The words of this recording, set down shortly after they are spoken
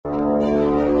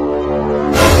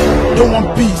Don't want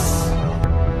peace.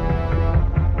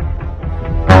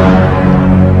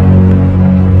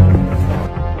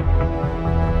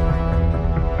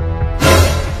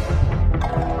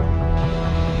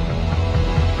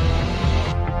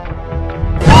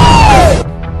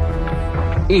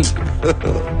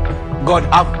 God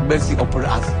have mercy upon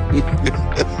us.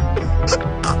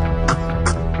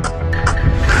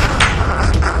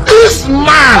 This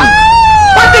man!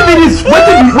 What be this? What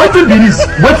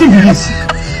be this?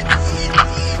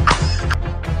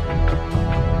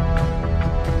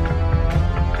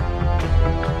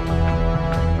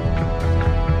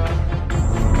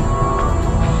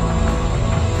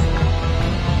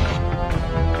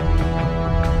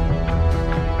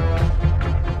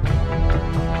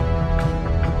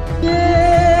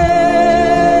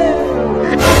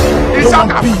 Don't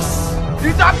want peace.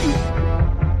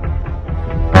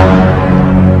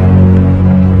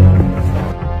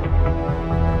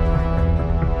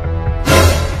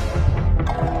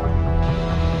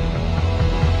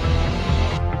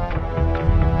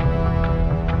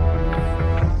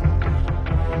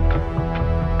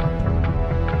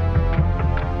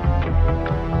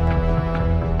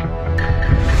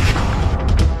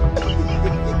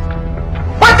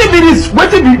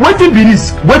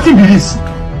 What be this?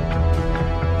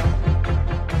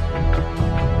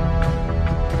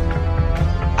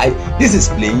 This is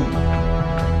playing.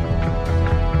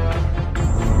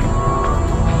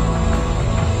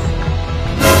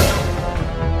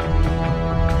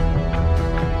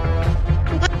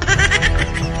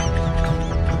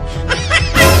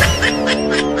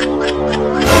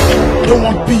 Don't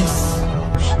want peace.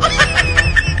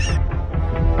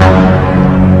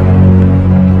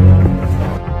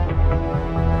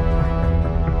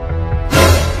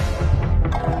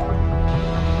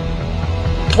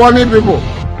 Funny people.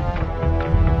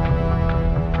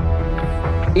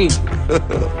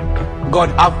 God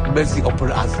have mercy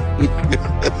upon us.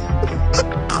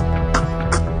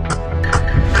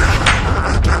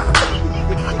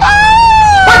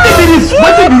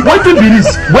 What be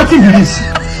this?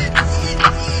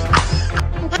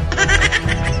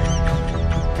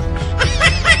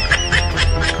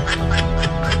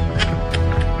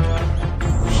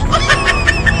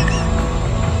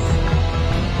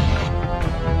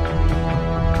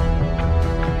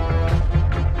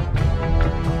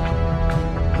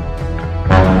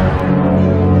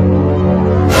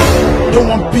 Don't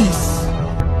want peace.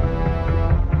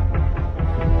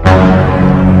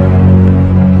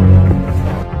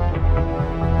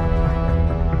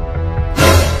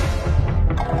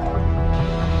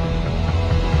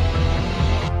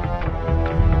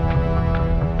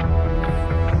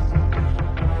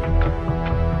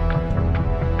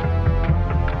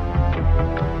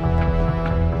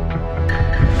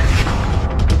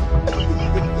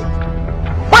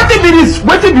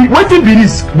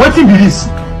 What be this?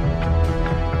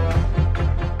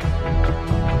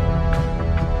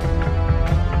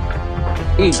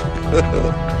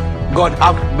 God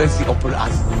have mercy upon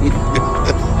us.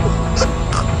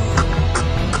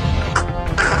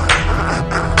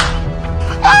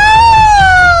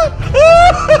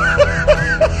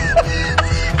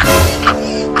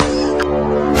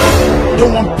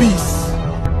 Don't want peace.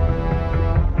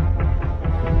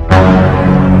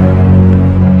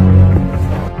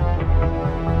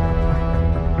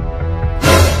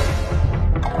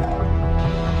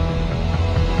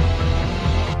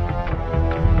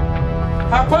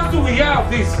 How do we hear of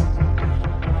this?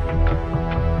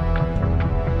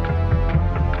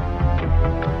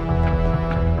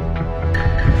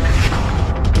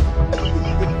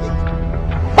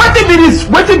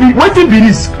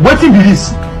 What be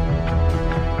this?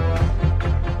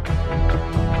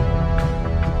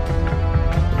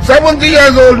 70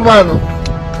 years old man.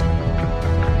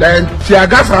 Then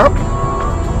Tiagasa.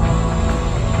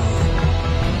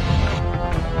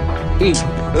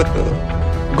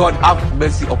 God have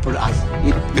mercy upon us.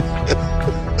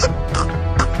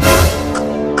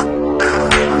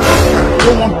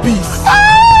 Don't want peace.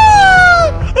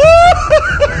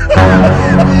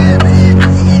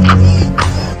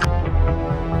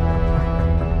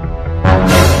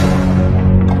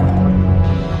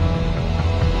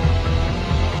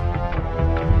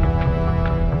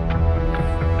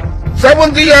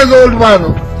 Years old man.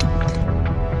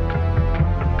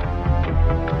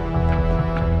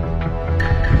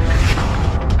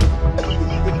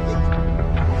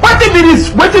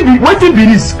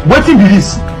 What be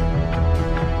this?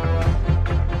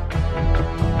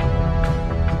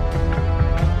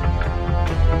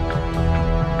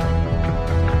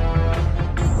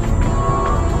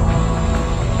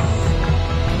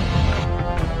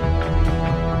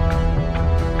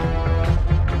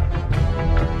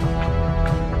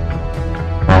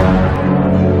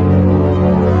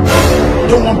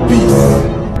 don't want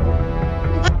peace.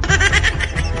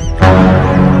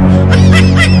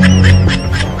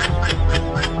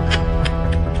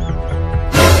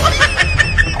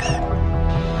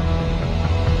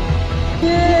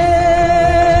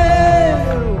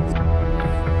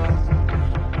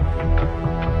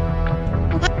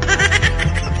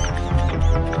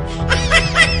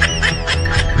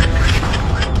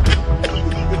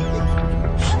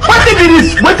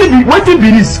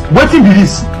 Wetin be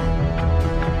this?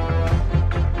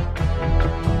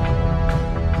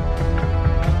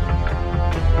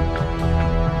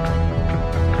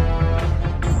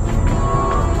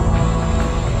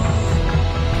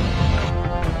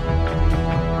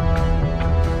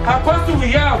 Apostle, we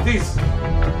hear of this.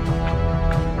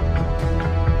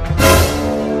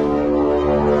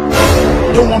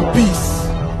 Don't want peace.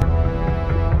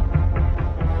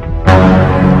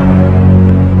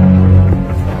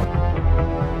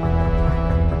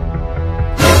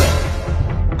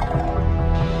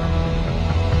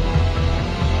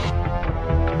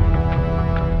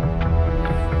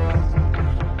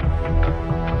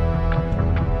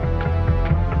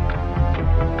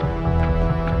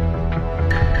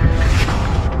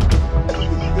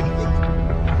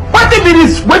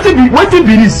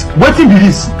 Wetin be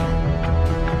this?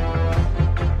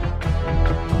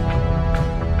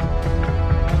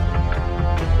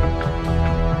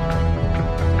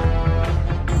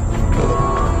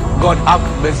 God have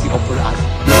mercy upon us.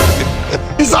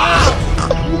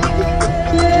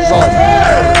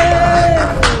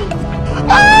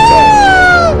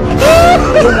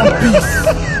 Don't want peace.